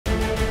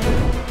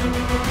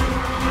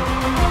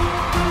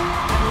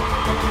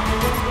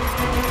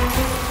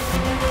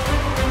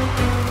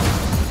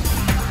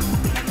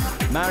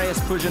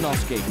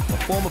Pudzianowski, a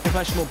former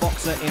professional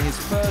boxer in his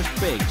first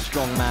big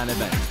strongman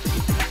event.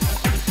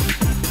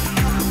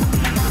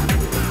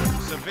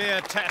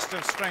 Severe test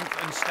of strength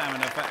and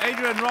stamina for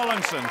Adrian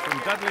Rollinson from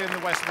Dudley in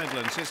the West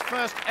Midlands, his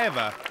first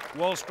ever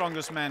World's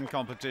Strongest Man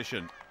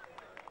competition.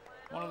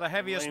 One of the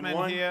heaviest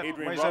men here,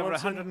 weighs over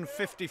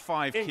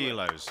 155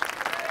 kilos.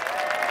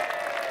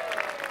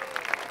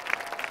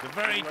 The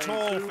very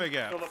tall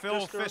figure,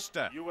 Phil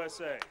Pfister,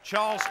 USA.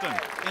 Charleston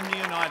in the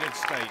United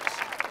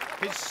States.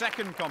 His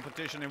second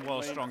competition in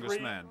World's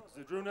Strongest Man.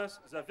 Zydrunas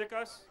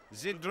Zavikis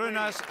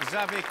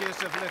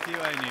of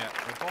Lithuania.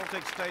 The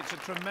Baltic states a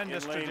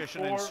tremendous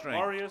tradition in strength.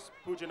 Mariusz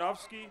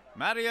Pudzianowski.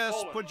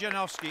 Mariusz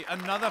Pudzianowski,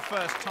 another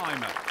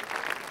first-timer.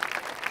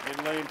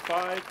 In lane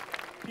 5,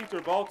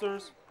 Peter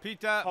Balters.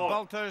 Peter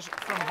Balters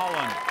from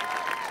Holland.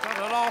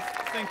 Started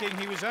off thinking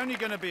he was only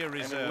going to be a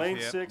reserve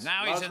here. 6,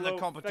 now he's in the Laszlo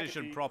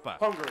competition Fekete, proper.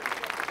 Hungary.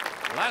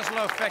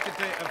 Laszlo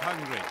Fekete of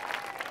Hungary.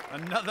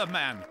 Another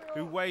man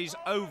who weighs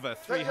over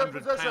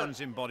 300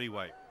 pounds in body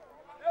weight.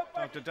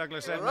 Dr.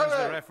 Douglas Edmonds,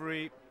 the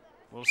referee,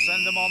 will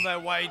send them on their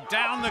way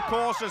down the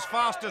course as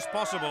fast as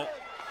possible.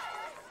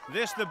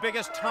 This, the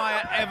biggest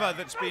tyre ever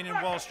that's been in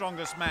World's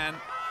Strongest Man.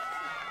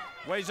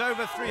 Weighs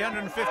over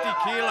 350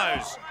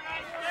 kilos.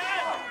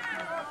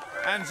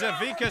 And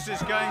Zavikis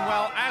is going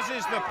well, as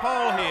is the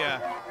pole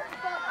here.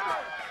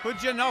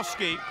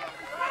 Pudzianowski,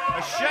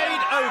 a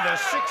shade over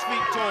 6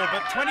 feet tall,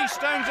 but 20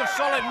 stones of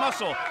solid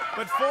muscle,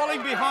 but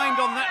falling behind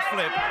on that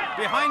flip,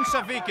 behind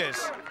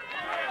Zavikis.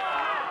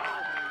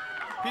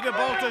 Peter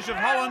Balters of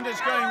Holland is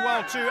going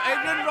well too.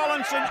 Adrian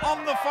Rollinson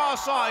on the far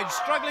side,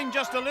 struggling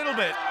just a little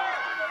bit.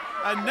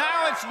 And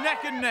now it's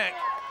neck and neck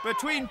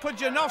between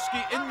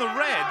Pudzianowski in the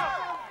red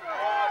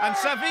and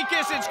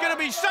Zavikis. It's going to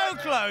be so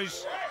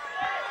close.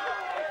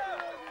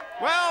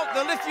 Well,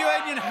 the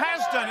Lithuanian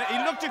has done it. He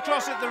looked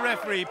across at the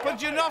referee.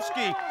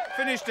 Pudzianowski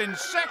finished in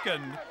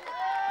second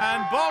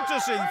and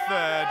Balters in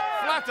third,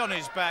 flat on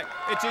his back.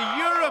 It's a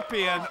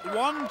European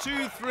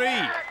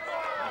 1-2-3.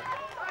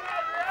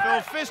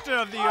 Phil Pfister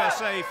of the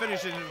USA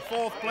finishes in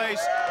fourth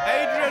place.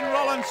 Adrian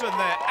Rollinson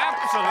there,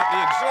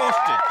 absolutely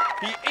exhausted.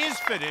 He is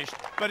finished,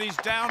 but he's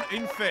down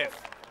in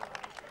fifth.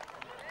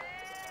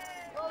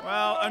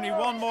 Well, only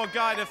one more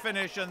guy to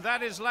finish, and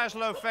that is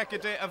Laszlo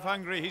Fekete of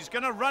Hungary. He's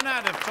going to run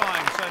out of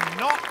time, so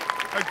not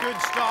a good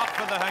start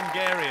for the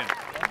Hungarian.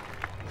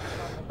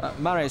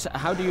 Mariusz,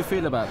 how do you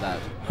feel about that?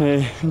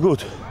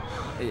 Good.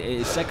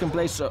 Is second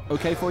place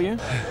okay for you?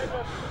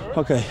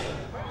 Okay.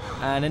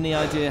 And any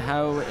idea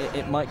how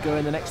it might go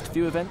in the next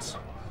few events?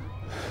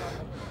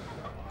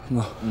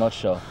 No. Not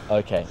sure.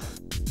 Okay.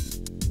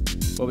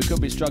 Well, we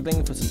could be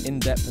struggling for some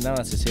in-depth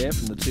analysis here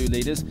from the two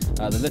leaders,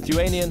 the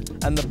Lithuanian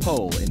and the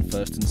Pole in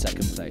first and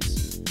second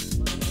place.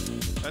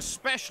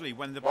 Especially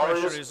when the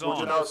pressure is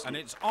on, and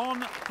it's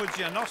on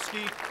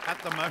Pudzianowski at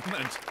the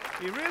moment.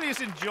 He really is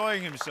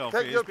enjoying himself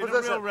here. He's been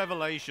a real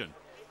revelation.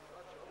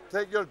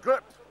 Take your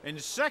grip. In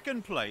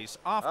second place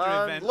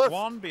after event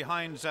one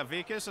behind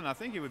Zavikis, and I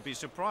think he would be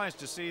surprised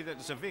to see that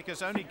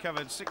Zavikis only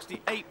covered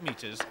 68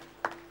 meters.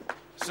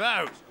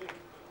 So,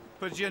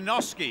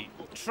 Pudzianowski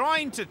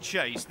trying to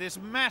chase this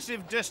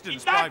massive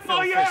distance by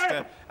Phil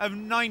Pfister of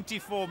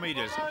 94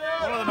 meters.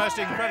 One of the most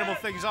incredible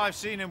things I've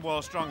seen in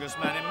World's Strongest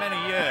Man in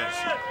many years.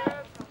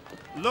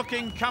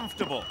 Looking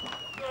comfortable.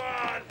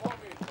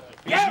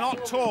 He's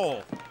not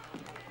tall.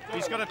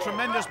 He's got a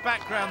tremendous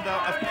background, though,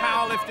 of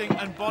powerlifting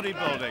and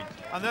bodybuilding.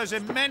 And those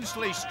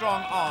immensely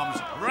strong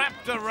arms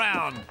wrapped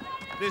around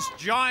this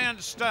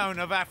giant stone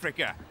of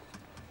Africa.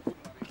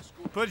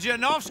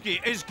 Pudzianowski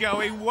is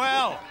going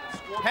well,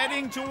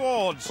 heading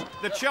towards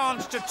the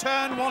chance to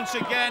turn once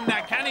again.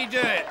 Now, can he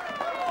do it?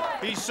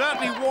 He's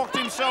certainly walked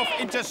himself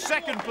into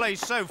second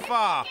place so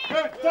far.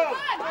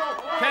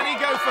 Can he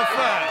go for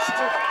first?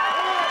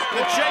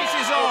 The chase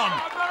is on.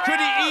 Could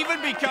he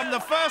even become the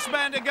first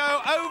man to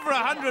go over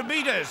 100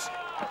 meters?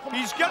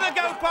 He's going to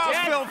go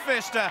past Phil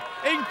Pfister.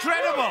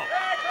 Incredible.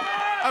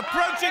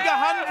 Approaching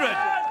 100.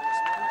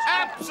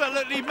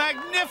 Absolutely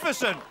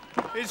magnificent.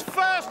 His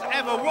first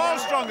ever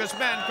World's Strongest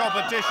Man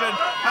competition,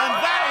 and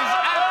that is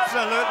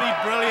absolutely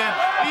brilliant.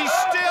 He's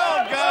still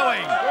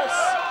going.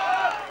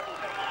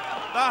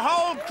 The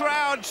whole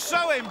crowd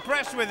so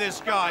impressed with this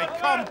guy.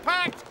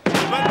 Compact,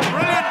 but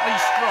brilliantly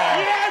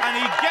strong. And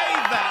he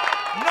gave that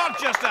not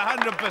just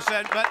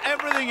 100%, but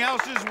everything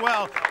else as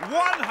well.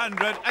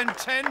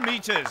 110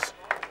 meters.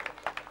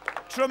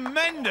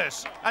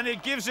 Tremendous, and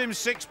it gives him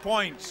 6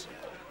 points.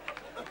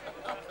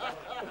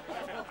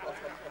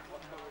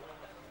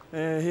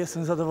 I'm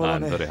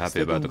very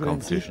happy about the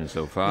competition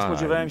so far.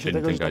 I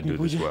didn't think I'd do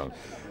this well.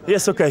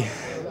 Yes, okay.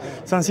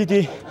 Sun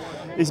City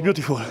is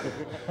beautiful.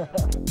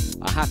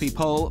 A happy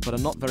Pole, but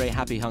a not very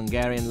happy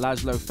Hungarian,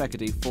 Laszlo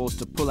Fekete, forced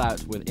to pull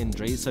out with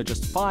injuries. So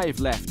just 5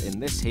 left in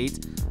this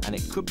heat, and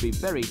it could be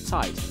very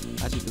tight.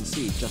 As you can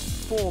see,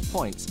 just 4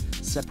 points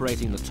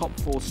separating the top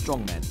 4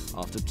 strongmen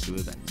after 2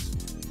 events.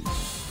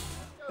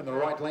 In the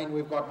right lane,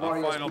 we've got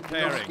Mariusz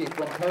Pudzianowski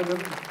from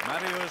Poland.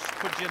 Mariusz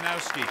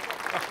Pudzianowski.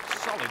 Oh,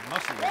 solid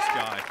muscle, this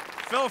guy.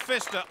 Phil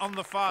Pfister on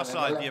the far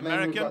side, the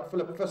American.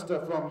 Philip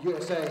Pfister from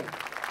USA.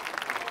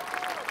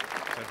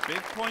 So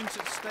big points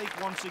at stake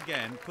once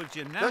again.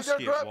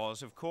 Pudzianowski it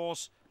was, of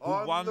course, who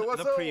won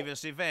the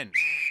previous event.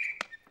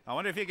 I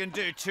wonder if he can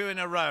do 2 in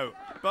a row.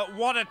 But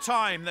what a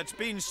time that's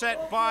been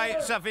set by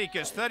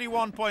Zavikas,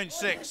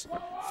 31.6.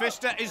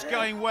 Pfister is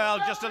going well,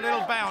 just a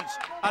little bounce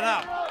and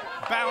up.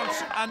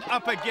 Bounce and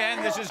up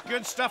again. This is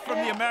good stuff from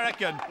the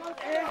American.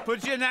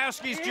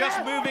 Pudzianowski's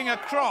just moving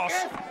across,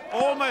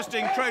 almost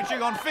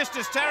encroaching on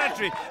Pfister's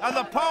territory. And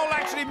the pole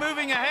actually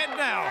moving ahead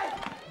now.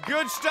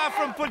 Good stuff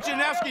from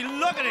Pudzianowski.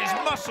 Look at his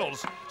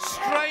muscles,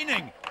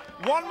 straining.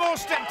 One more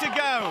step to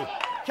go.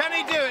 Can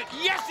he do it?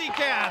 Yes, he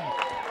can.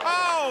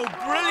 Oh,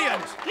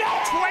 brilliant.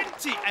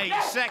 28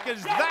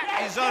 seconds.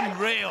 That is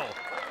unreal.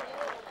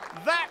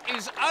 That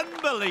is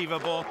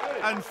unbelievable.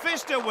 And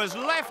Pfister was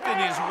left in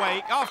his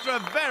wake after a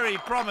very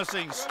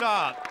promising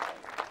start.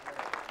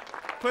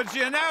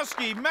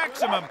 Pudzianowski,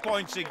 maximum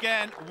points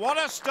again. What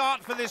a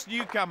start for this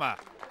newcomer.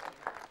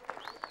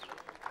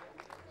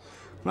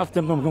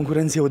 Następną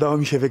konkurencję udało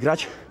mi się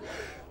wygrać.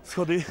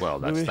 Schody Well,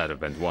 that's that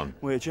event won.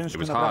 ciężkie,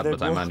 It was hard,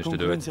 but I managed to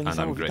do it, and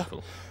I'm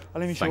grateful.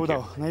 Ale mi się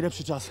udało.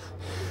 Najlepszy czas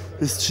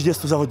z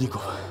 30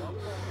 zawodników.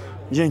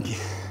 Dzięki.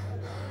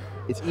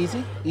 It's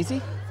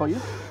easy for you?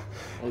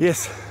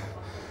 Yes.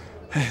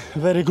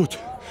 Very good.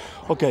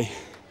 Okay.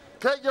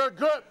 Take your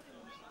grip.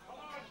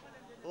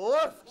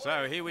 Lift.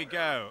 So here we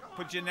go.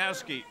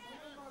 Pudzianowski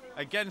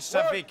against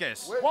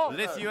Zavikas.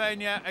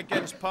 Lithuania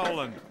against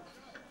Poland.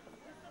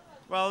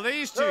 Well,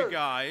 these two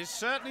guys,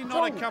 certainly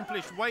not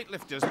accomplished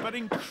weightlifters, but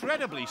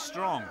incredibly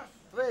strong.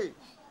 3.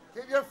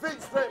 Keep your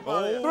feet straight,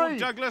 Oh, buddy.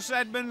 Douglas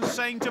Edmonds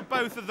saying to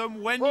both of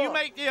them, when you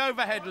make the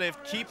overhead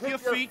lift, keep your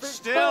feet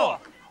still.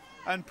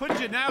 And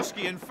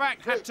Pudzianowski, in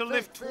fact, had to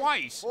lift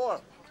twice.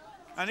 4.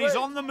 And he's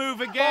on the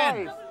move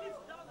again.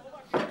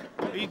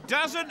 He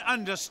doesn't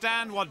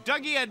understand what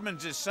Dougie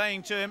Edmonds is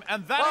saying to him,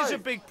 and that is a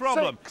big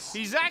problem.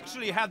 He's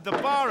actually had the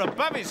bar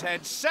above his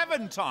head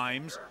 7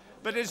 times,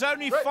 but it's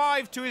only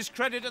 5 to his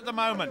credit at the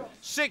moment.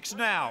 6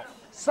 now.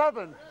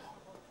 7.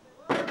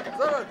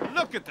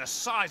 Look at the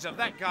size of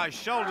that guy's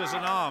shoulders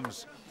and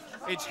arms.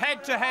 It's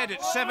head-to-head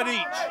at 7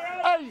 each.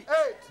 8.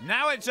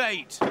 Now it's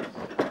 8.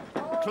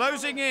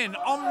 Closing in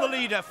on the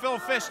leader, Phil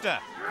Pfister.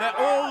 They're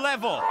all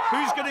level.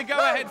 Who's going to go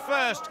ahead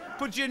first?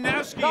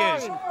 Pudzianowski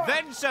is.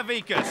 Then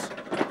Zavikas.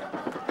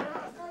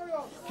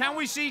 Can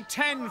we see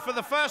 10 for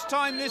the first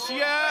time this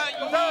year?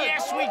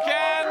 Yes, we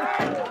can.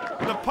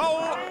 The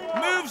pole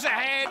moves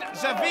ahead.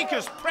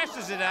 Zavikas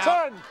presses it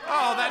out.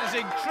 Oh, that is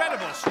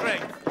incredible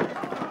strength.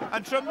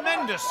 And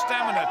tremendous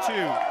stamina,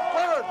 too.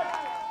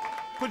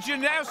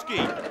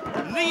 Pudzianowski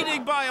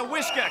leading by a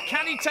whisker.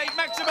 Can he take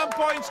maximum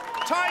points?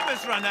 Time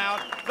has run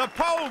out. The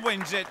pole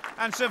wins it,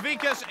 and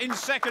Zavikas in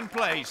 2nd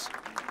place.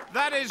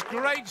 That is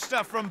great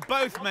stuff from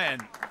both men.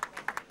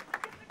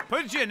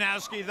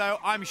 Pudzianowski, though,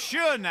 I'm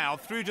sure now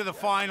through to the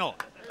final,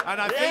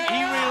 and I think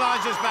he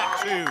realises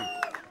that too.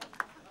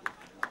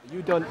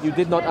 You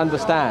did not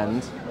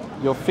understand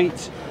your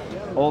feet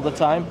all the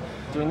time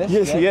doing this?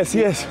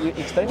 Yes. You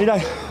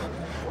explain?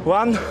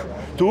 1,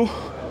 2.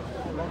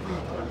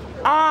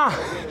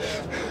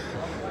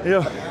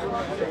 Jo.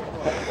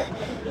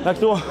 Tak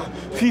to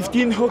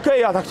 15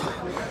 okay, a tak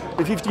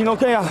to 15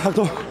 okay, a tak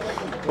to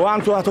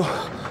 1, 2, a to.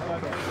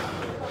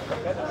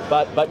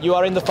 But you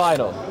are in the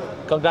final.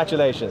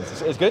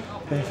 Congratulations. It's good?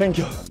 Thank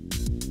you.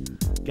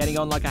 Getting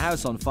on like a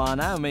house on fire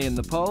now, me in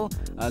the pole.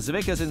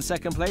 Zavikas in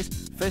 2nd place,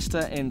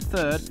 Pfister in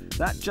 3rd.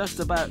 That just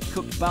about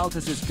cooked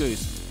Baltas's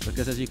goose,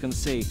 because as you can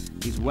see,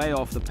 he's way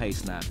off the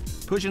pace now.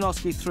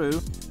 Pudzianowski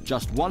through,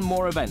 just one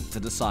more event to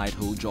decide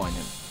who'll join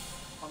him.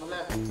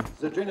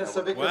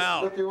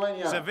 Well,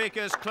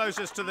 Zavikas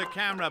closest to the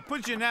camera.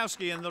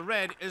 Pudzianowski in the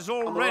red is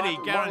already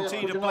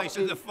guaranteed a place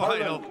in the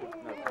final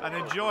and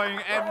enjoying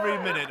every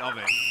minute of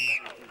it.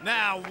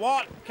 Now,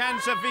 what can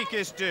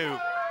Zavikas do?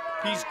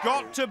 He's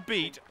got to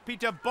beat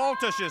Peter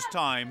Baltas's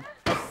time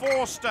of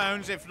 4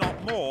 stones, if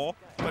not more,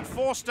 but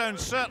 4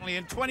 stones certainly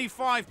in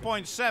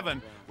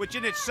 25.7, which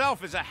in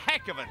itself is a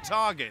heck of a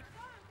target.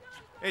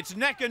 It's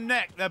neck and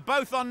neck. They're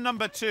both on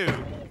number 2.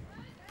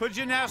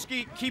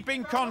 Pudzianowski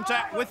keeping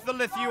contact with the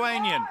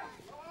Lithuanian.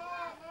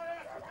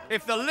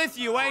 If the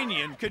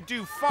Lithuanian could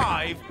do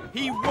 5,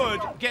 he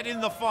would get in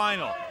the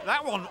final.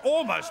 That one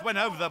almost went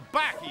over the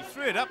back. He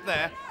threw it up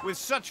there with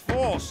such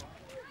force.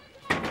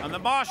 And the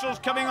marshals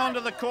coming onto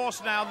the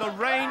course now. The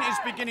rain is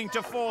beginning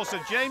to fall, so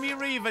Jamie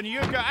Reeve and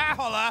Jukka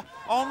Ahola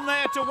on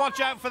there to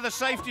watch out for the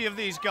safety of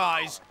these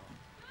guys.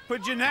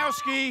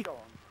 Pudzianowski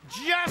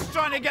just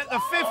trying to get the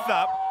 5th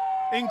up.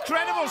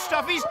 Incredible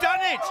stuff, he's done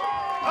it!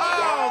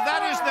 Oh,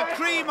 that is the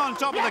cream on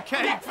top of the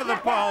cake for the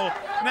pole.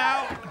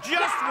 Now,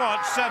 just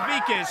watch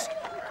Zavikas.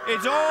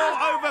 It's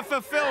all over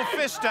for Phil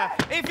Pfister.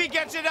 If he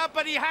gets it up,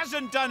 but he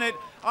hasn't done it.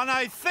 And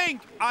I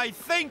think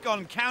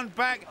on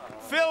countback,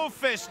 Phil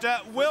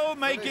Pfister will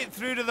make it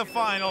through to the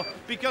final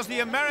because the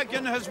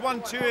American has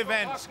won 2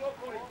 events.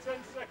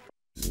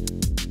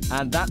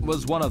 And that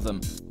was one of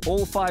them.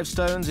 All 5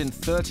 stones in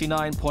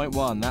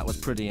 39.1. That was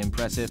pretty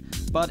impressive.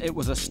 But it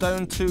was a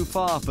stone too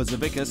far for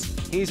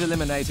Zavickas. He's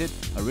eliminated.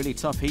 A really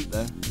tough heat,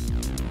 though.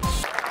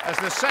 As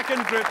the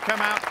second group come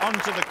out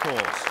onto the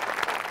course,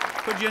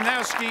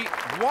 Pudzianowski,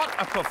 what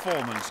a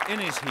performance in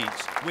his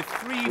heats with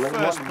 3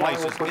 first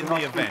places in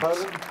the event.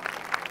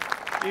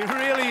 He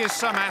really is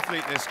some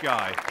athlete, this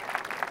guy.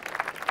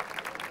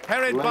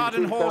 Herod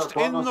Badenhorst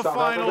in the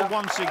final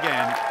once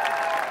again,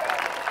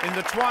 in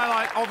the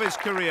twilight of his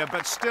career,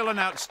 but still an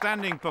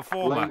outstanding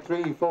performer.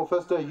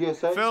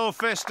 Phil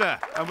Pfister,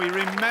 and we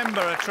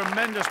remember a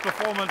tremendous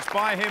performance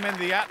by him in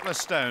the Atlas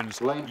Stones.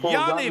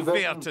 Jani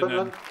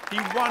Virtanen, he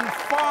won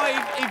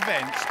 5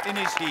 events in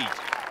his heat.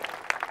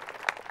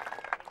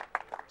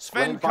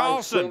 Sven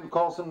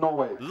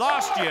Karlsson,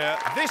 last year,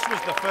 this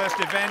was the first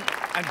event,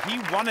 and he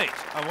won it.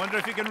 I wonder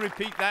if he can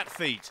repeat that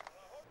feat.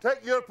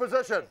 Take your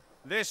position.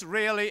 This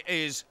really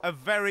is a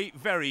very,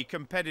 very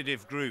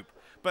competitive group.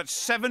 But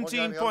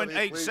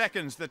 17.8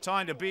 seconds, the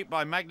time to beat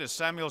by Magnus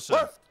Samuelsson.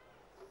 Left.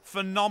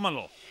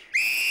 Phenomenal.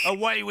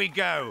 Away we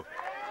go.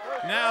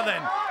 Now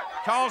then,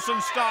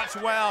 Karlsson starts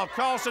well.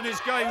 Karlsson is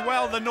going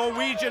well. The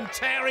Norwegian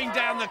tearing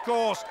down the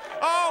course.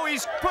 Oh,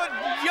 he's put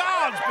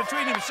yards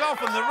between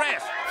himself and the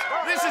rest.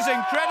 This is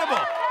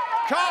incredible.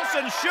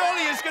 Karlsson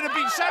surely is going to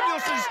beat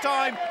Samuelsson's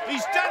time.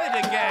 He's done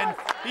it again.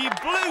 He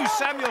blew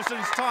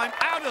Samuelsson's time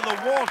out of the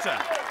water.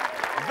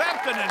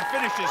 Virtanen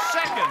finishes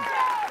second.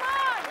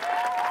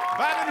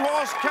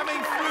 Badenhorst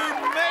coming through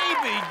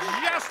maybe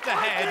just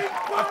ahead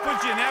of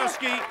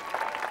Pudzianowski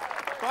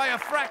by a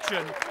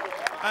fraction.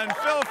 And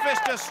Phil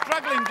Pfister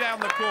struggling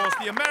down the course.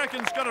 The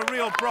American's got a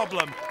real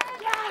problem.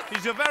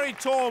 He's a very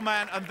tall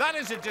man, and that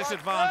is a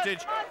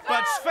disadvantage.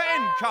 But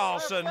Sven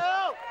Karlsson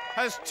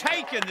has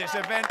taken this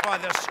event by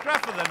the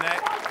scruff of the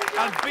neck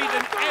and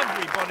beaten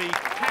everybody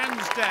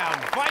hands down.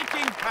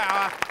 Viking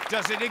power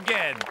does it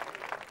again.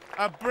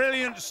 A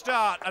brilliant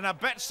start, and I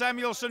bet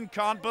Samuelsson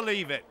can't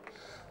believe it.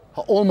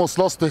 I almost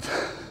lost it,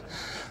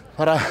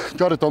 but I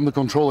got it under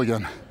control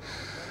again.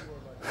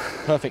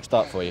 Perfect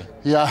start for you.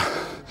 Yeah,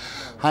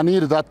 I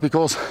needed that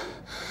because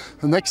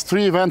the next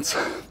 3 events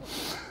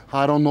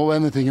I don't know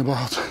anything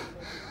about.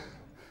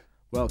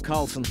 Well,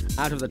 Karlsson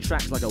out of the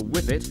tracks like a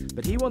whippet,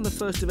 but he won the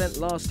first event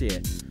last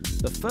year.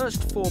 The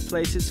first 4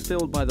 places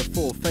filled by the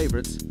 4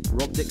 favourites,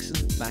 Rob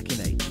Dixon back in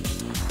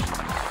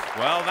 8th.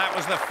 Well, that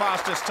was the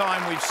fastest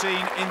time we've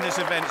seen in this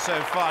event so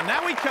far.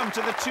 Now we come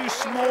to the 2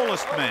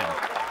 smallest men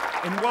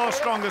in World's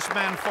Strongest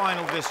Man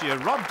final this year.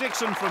 Rob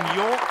Dixon from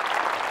York,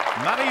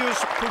 Mariusz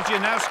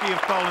Pudzianowski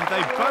of Poland.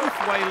 They both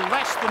weigh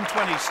less than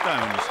 20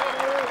 stones.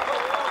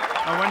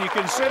 And when you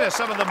consider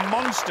some of the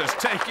monsters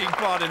taking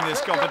part in this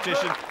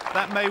competition,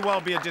 that may well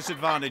be a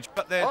disadvantage.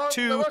 But they're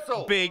 2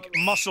 big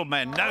muscle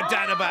men, no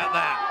doubt about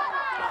that.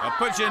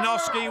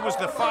 Pudzianowski was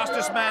the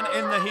fastest man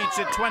in the heats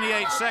at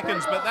 28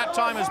 seconds, but that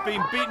time has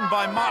been beaten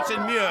by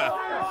Martin Muir.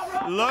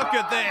 Look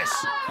at this.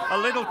 A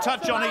little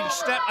touch on each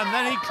step, and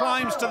then he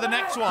climbs to the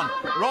next one.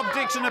 Rob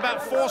Dixon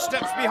about 4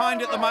 steps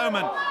behind at the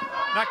moment.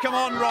 Now, come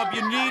on, Rob,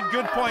 you need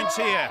good points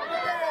here.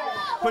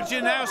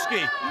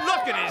 Pudzianowski,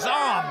 look at his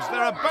arms.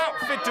 They're about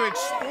fit to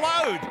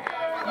explode.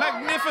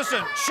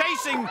 Magnificent.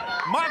 Chasing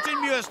Martin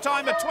Muir's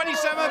time at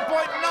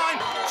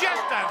 27.9,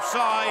 just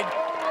outside.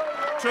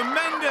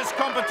 Tremendous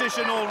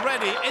competition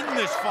already in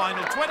this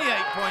final,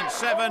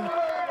 28.7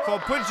 for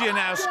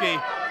Pudzianowski.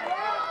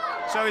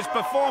 So his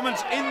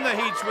performance in the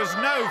heats was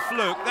no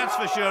fluke, that's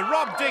for sure.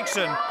 Rob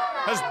Dixon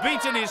has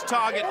beaten his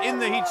target in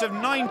the heats of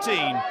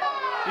 19.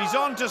 He's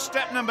on to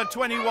step number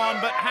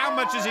 21, but how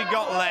much has he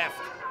got left?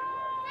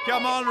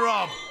 Come on,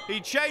 Rob. He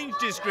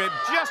changed his grip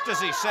just as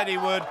he said he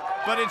would,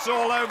 but it's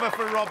all over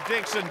for Rob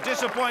Dixon.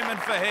 Disappointment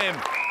for him.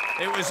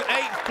 It was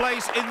 8th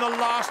place in the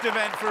last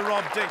event for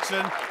Rob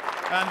Dixon.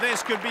 And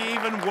this could be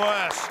even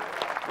worse,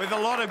 with a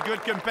lot of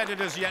good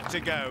competitors yet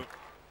to go.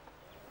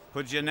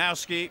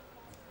 Pudzianowski,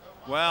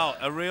 well,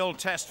 a real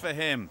test for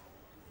him.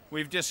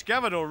 We've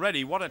discovered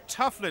already what a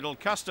tough little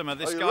customer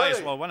this guy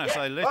is. Well, when I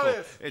say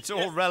little, it's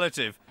all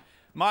relative.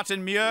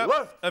 Martin Muir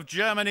of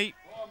Germany.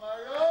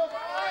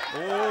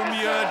 Oh,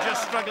 Muir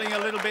just struggling a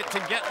little bit to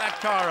get that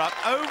car up.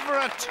 Over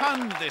a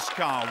ton this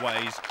car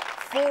weighs,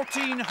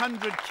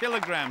 1,400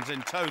 kilograms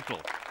in total.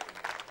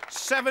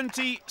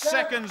 70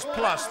 seconds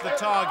plus the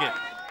target.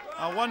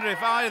 I wonder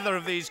if either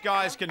of these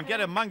guys can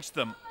get amongst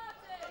them.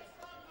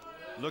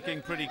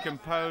 Looking pretty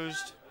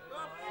composed.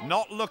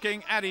 Not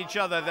looking at each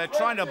other. They're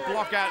trying to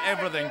block out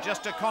everything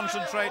just to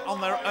concentrate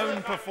on their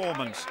own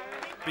performance.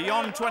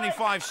 Beyond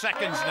 25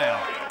 seconds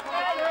now.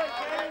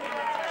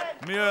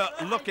 Muir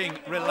looking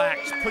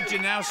relaxed.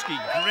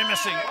 Pudzianowski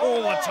grimacing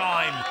all the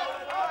time.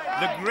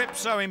 The grip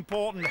so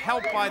important,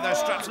 helped by those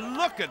straps.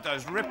 Look at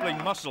those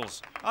rippling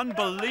muscles.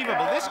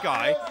 Unbelievable. This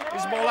guy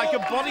is more like a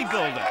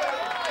bodybuilder.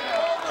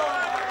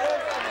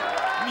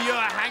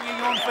 Muir hanging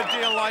on for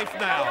dear life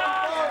now.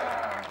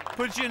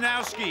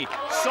 Pudzianowski,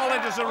 solid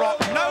as a rock.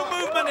 No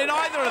movement in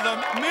either of them.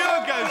 Muir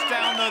goes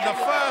down there, the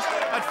first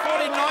at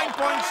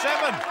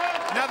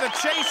 49.7. Now the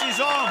chase is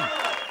on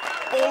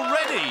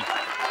already.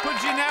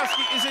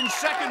 Pudzianowski is in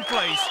second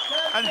place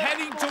and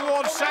heading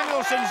towards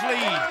Samuelson's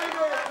lead.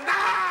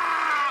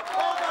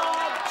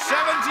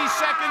 70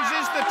 seconds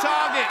is the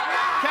target.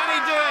 Can he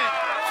do it?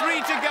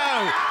 3 to go.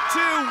 2,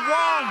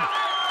 1.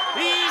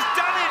 He's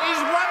done it.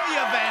 He's won the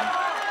event.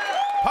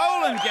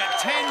 Poland get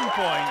 10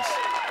 points.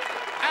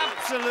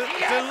 Absolute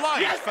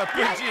delight for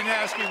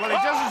Pudzianowski. Well, he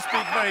doesn't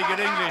speak very good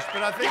English,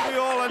 but I think we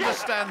all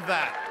understand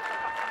that.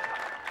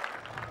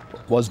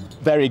 Was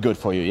very good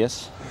for you,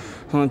 yes?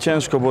 No,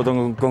 ciężko było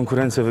tą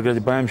konkurencję wygrać.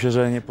 Bałem się,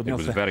 że nie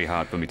podniosę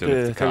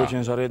tego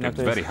ciężaru. Jednak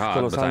to jest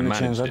kolosalny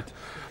ciężar.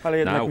 Ale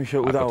jednak mi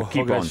się udało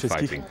ograć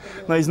wszystkich.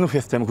 No i znów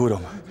jestem górą.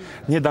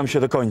 Nie dam się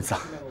do końca.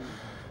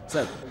 So,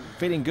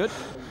 feeling good?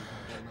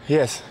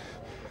 Yes.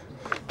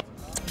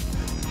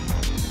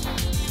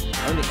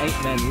 Only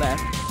 8 men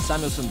left.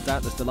 Samuelson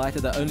doubtless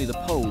delighted that only the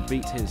Pole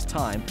beat his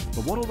time.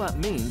 But what all that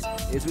means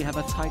is we have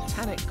a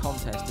titanic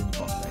contest in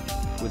prospect,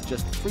 with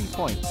just 3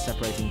 points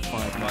separating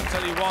 5 men. I'll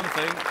tell you one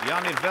thing,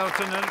 Janne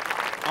Veltinen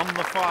on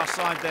the far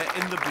side there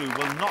in the blue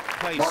will not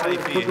play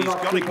safe here. He's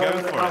got to go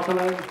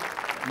for it.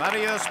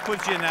 Mariusz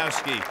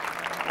Pudzianowski,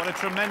 what a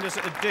tremendous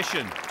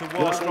addition to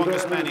World's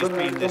Strongest Man he's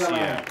been this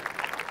year.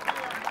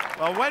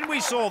 Well, when we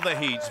saw the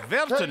heats,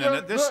 Veltinen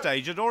at this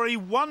stage had already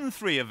won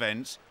 3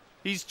 events.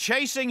 He's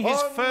chasing his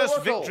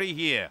first victory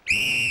here.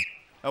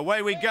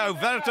 Away we go,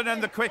 Veltinen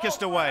the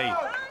quickest away.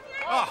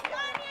 Oh,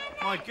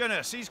 my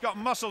goodness, he's got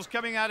muscles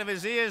coming out of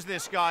his ears,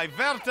 this guy.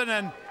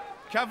 Veltinen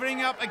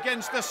covering up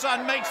against the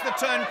sun, makes the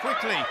turn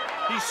quickly.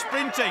 He's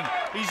sprinting,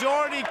 he's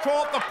already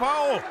caught the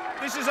pole.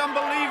 This is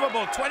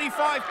unbelievable,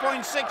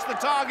 25.6 the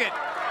target.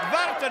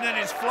 Veltinen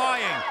is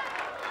flying.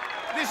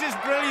 This is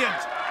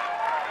brilliant.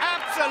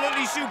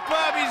 Absolutely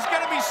superb. He's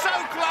going to be so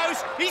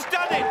close. He's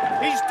done it.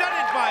 He's done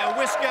it by a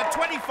whisker.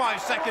 25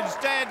 seconds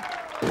dead.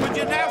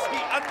 Pudzianowski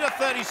under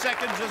 30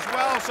 seconds as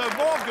well. So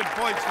more good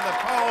points for the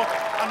pole.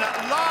 And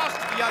at last,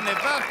 Janne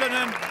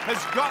Veltinen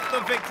has got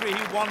the victory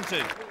he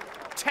wanted.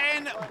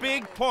 10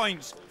 big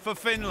points for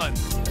Finland.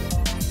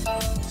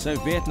 So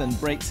Veltinen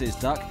breaks his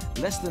duck.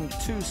 Less than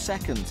 2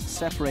 seconds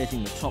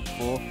separating the top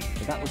 4.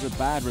 But that was a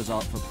bad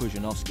result for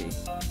Pudzianowski.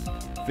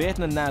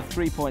 Veltinen now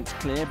 3 points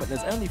clear, but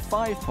there's only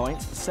 5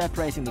 points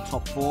separating the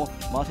top 4.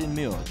 Martin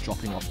Muir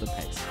dropping off the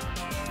pace.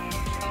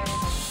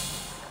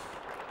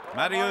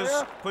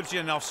 Mariusz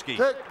Pudzianowski,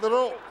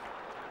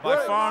 by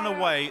far and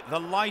away the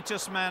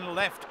lightest man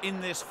left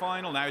in this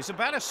final now. He's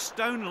about a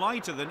stone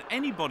lighter than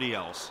anybody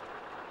else.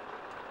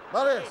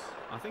 I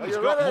think he's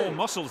got more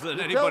muscles than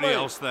anybody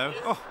else, though.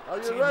 Oh,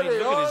 look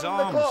at his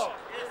arms.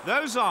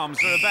 Those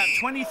arms are about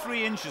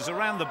 23 inches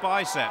around the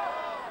bicep,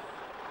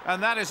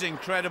 and that is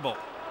incredible.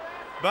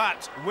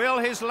 But will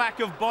his lack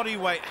of body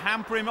weight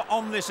hamper him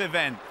on this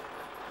event?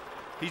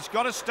 He's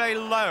got to stay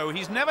low.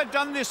 He's never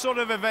done this sort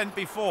of event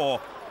before,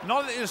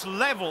 not at this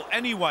level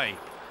anyway.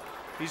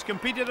 He's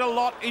competed a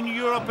lot in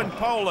Europe and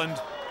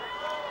Poland.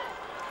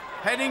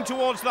 Heading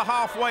towards the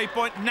halfway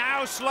point,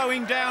 now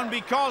slowing down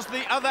because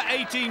the other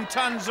 18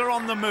 tons are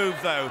on the move,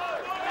 though.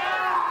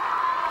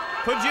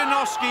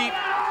 Pudzianowski,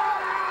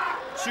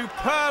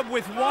 superb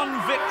with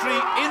 1 victory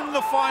in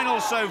the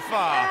final so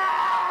far.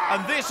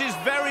 And this is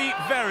very,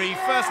 very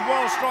first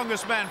World's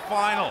Strongest Man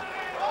final.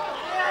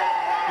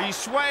 He's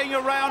swaying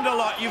around a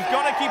lot. You've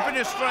got to keep in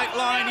a straight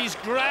line. He's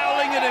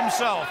growling at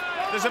himself.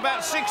 There's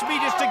about 6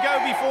 meters to go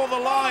before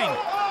the line.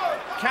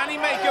 Can he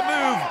make a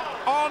move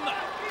on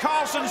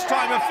Carlsen's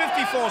time of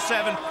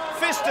 54.7?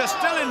 Pfister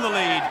still in the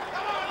lead.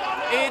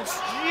 It's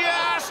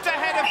just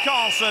ahead of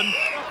Carlsen.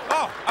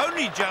 Oh,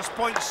 only just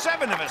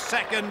 0.7 of a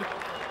second.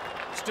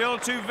 Still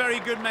 2 very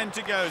good men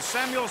to go,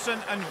 Samuelson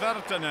and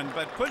Veltinen,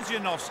 but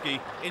Pudzianowski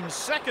in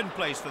second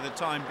place for the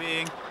time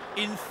being,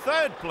 in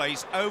 3rd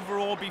place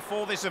overall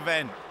before this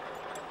event.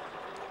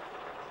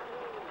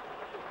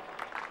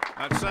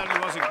 That certainly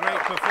was a great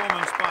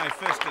performance by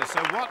Pfister. So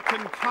what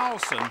can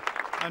Carlsen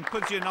and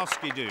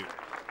Pudzianowski do?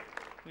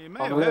 You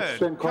may have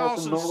heard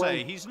Carlsen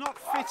say he's not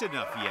fit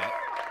enough yet.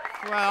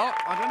 Well,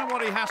 I don't know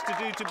what he has to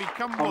do to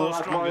become World's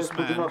Strongest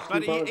Man,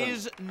 but he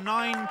is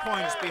 9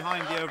 points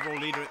behind the overall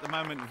leader at the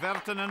moment,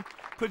 Veltinen.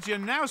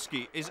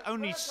 Pudzianowski is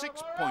only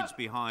 6 points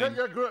behind,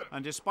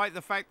 and despite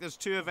the fact there's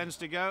 2 events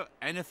to go,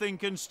 anything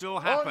can still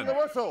happen.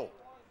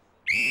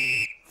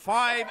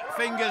 5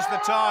 fingers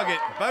the target.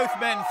 Both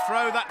men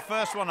throw that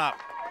first one up.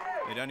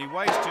 It only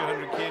weighs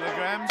 200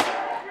 kilograms.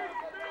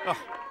 Oh,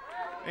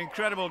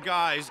 incredible,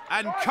 guys.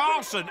 And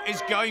Carlsen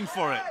is going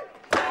for it.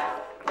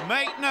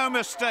 Make no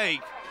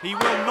mistake, he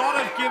will not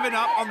have given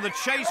up on the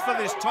chase for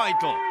this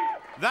title.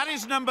 That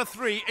is number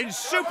 3 in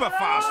super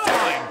fast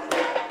time.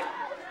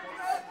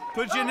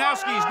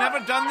 Pudzianowski's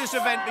never done this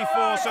event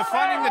before, so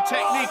finding the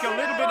technique a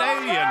little bit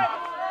alien.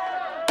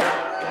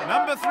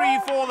 Number 3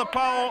 for the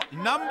pole,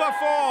 number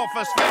 4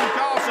 for Sven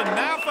Carlsen,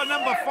 now for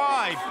number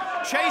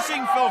 5,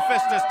 chasing Phil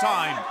Pfister's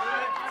time.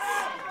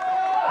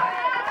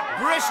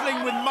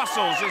 Bristling with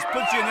muscles is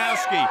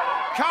Pudzianowski.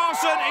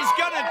 Carlsen is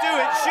going to do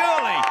it,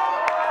 surely.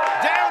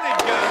 Down it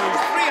goes,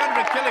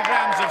 300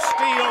 kilograms of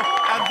steel,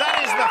 and that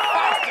is the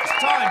fastest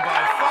time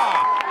by far.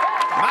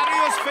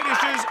 Mariusz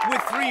finishes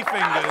with 3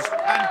 fingers,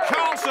 and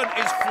Carlsen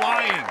is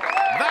flying.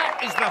 That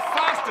is the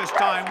fastest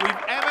time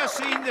we've ever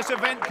seen this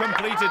event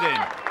completed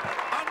in.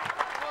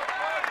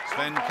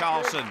 Sven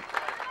Carlsen,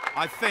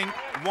 I think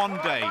one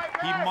day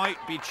he might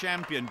be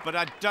champion, but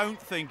I don't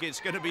think it's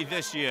going to be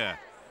this year.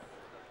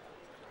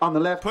 On the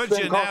left,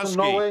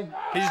 Pudzianowski,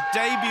 his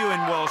debut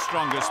in World's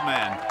Strongest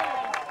Man.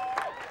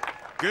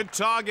 Good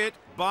target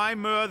by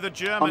Moore, the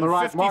German, on the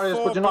right,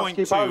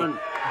 54.2.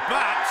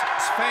 But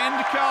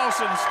Sven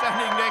Carlsen,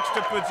 standing next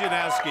to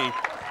Pudzianowski,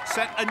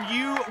 set a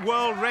new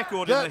world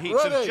record in the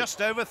heats of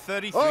just over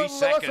 33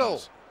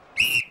 seconds.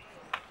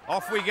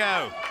 Off we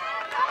go.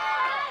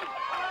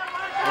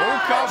 Oh,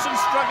 Carlsen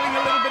struggling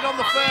a little bit on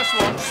the first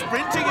one,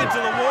 sprinting into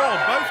the wall,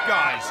 both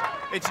guys.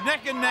 It's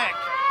neck and neck.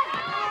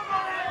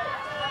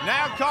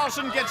 Now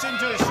Carlsen gets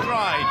into his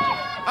stride.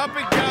 Up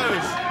it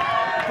goes.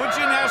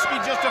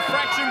 Pudzianowski just a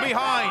fraction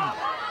behind.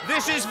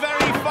 This is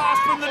very fast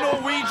from the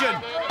Norwegian.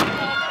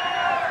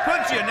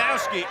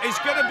 Pudzianowski is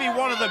going to be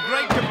one of the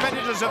great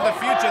competitors of the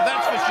future,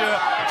 that's for sure.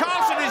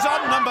 Carlsen is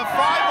on number 5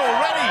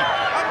 already.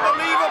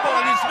 Unbelievable,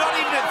 and it's not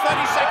even at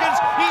 30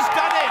 seconds. He's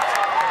done it.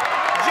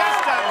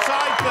 Just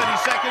outside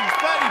 30 seconds,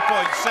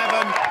 30.7.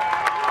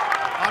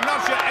 I'm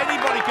not sure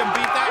anybody can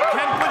beat that.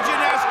 Can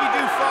Pudzianowski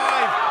do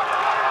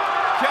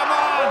 5? Come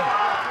on!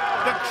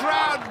 The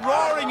crowd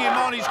roaring him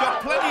on. He's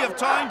got plenty of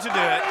time to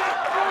do it.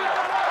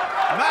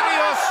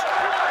 Mariusz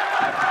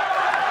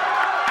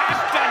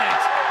has done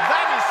it.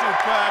 That is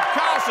superb.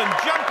 Carlsen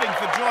jumping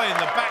for joy in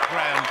the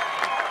background.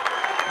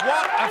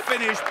 What a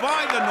finish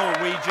by the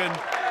Norwegian.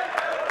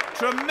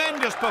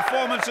 Tremendous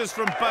performances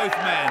from both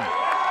men.